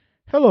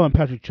Hello, I'm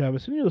Patrick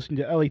Travis, and you're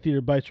listening to LA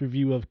Theater Bites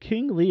review of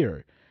King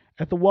Lear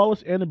at the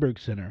Wallis Annenberg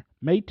Center,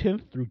 May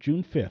 10th through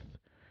June 5th,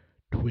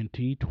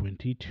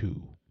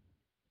 2022.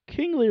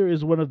 King Lear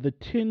is one of the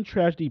 10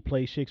 tragedy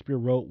plays Shakespeare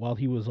wrote while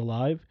he was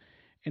alive,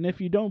 and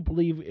if you don't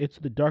believe it's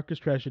the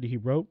darkest tragedy he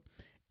wrote,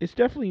 it's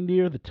definitely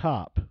near the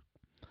top.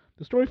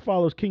 The story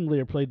follows King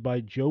Lear, played by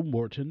Joe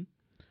Morton,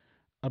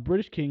 a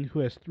British king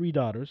who has three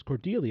daughters: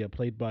 Cordelia,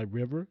 played by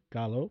River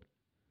Gallo;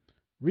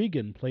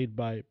 Regan, played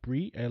by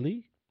Brie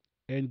Ellie;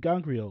 and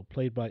Gangrio,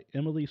 played by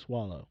Emily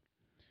Swallow.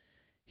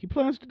 He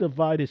plans to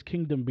divide his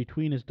kingdom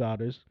between his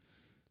daughters,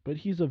 but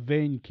he's a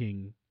vain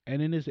king,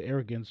 and in his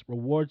arrogance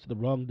rewards the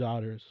wrong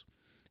daughters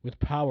with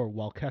power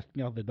while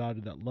casting out the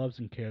daughter that loves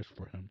and cares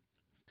for him.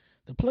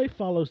 The play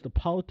follows the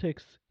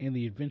politics and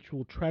the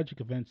eventual tragic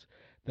events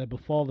that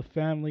befall the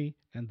family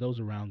and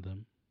those around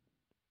them.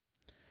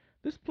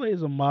 This play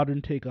is a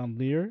modern take on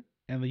Lear,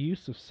 and the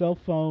use of cell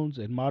phones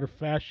and modern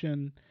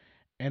fashion,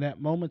 and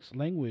at moments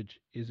language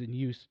is in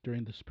use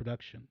during this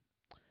production.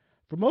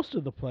 For most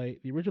of the play,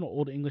 the original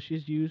Old English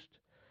is used,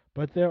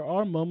 but there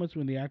are moments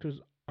when the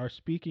actors are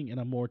speaking in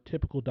a more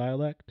typical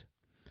dialect.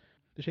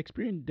 The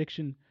Shakespearean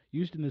diction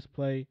used in this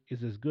play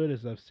is as good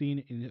as I've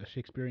seen in a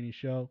Shakespearean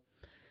show.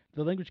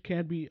 The language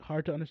can be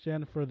hard to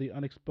understand for the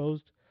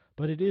unexposed,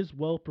 but it is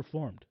well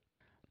performed.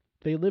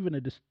 They live in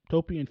a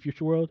dystopian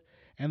future world,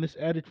 and this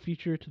added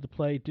feature to the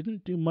play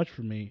didn't do much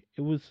for me.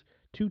 It was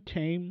too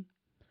tame.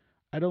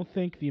 I don't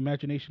think the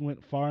imagination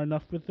went far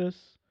enough with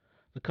this.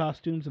 The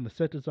costumes and the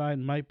set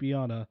design might be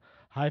on a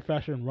high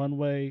fashion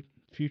runway,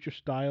 future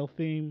style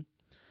theme,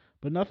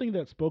 but nothing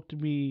that spoke to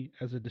me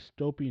as a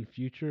dystopian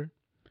future.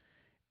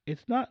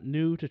 It's not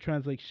new to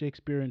translate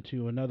Shakespeare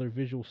into another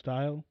visual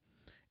style.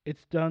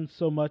 It's done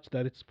so much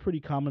that it's pretty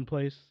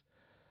commonplace,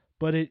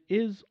 but it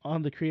is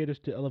on the creators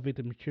to elevate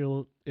the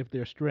material if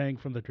they're straying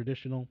from the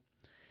traditional.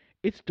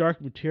 It's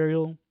dark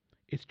material,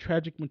 it's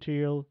tragic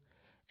material,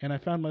 and I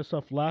found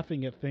myself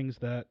laughing at things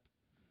that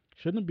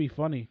shouldn't be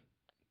funny,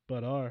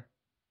 but are.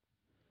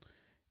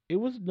 It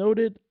was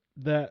noted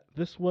that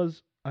this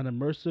was an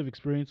immersive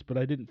experience, but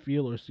I didn't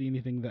feel or see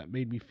anything that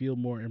made me feel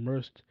more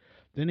immersed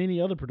than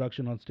any other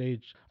production on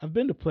stage. I've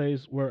been to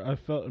plays where I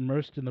felt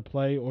immersed in the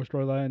play or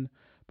storyline,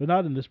 but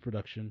not in this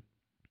production.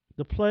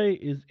 The play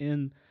is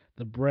in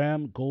the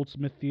Bram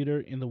Goldsmith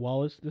Theater in the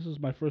Wallis. This is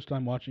my first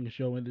time watching a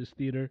show in this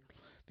theater.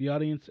 The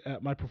audience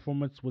at my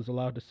performance was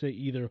allowed to sit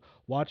either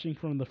watching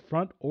from the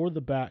front or the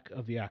back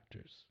of the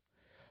actors.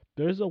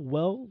 There's a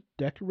well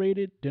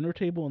decorated dinner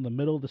table in the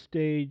middle of the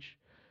stage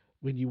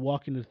when you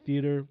walk into the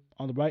theater.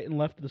 On the right and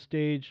left of the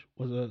stage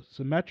was a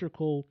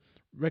symmetrical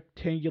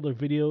rectangular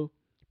video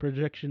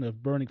projection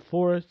of burning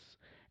forests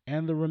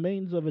and the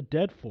remains of a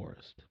dead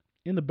forest.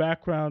 In the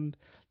background,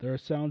 there are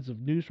sounds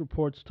of news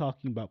reports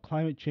talking about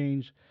climate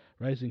change,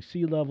 rising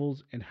sea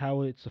levels, and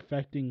how it's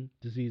affecting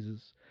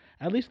diseases.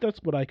 At least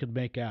that's what I could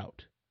make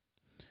out.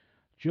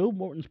 Joe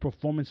Morton's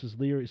performance as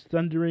Lear is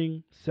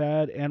thundering,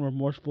 sad, and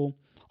remorseful,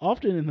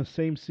 often in the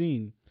same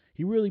scene.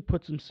 He really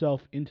puts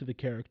himself into the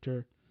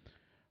character.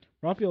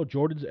 Raphael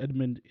Jordan's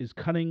Edmund is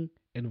cunning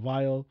and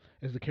vile,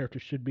 as the character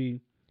should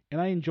be,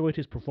 and I enjoyed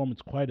his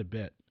performance quite a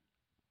bit.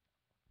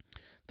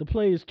 The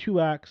play is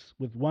two acts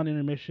with one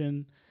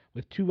intermission,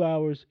 with 2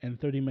 hours and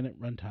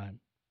 30-minute runtime.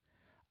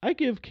 I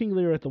give King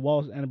Lear at the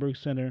Wallis Annenberg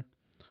Center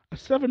a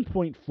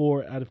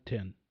 7.4 out of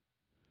 10.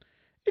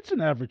 It's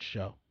an average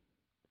show.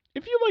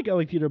 If you like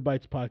LA Theater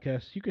Bites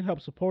podcasts, you can help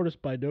support us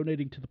by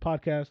donating to the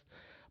podcast,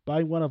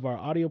 buying one of our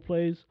audio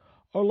plays,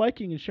 or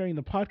liking and sharing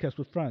the podcast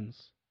with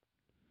friends.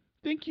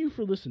 Thank you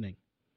for listening.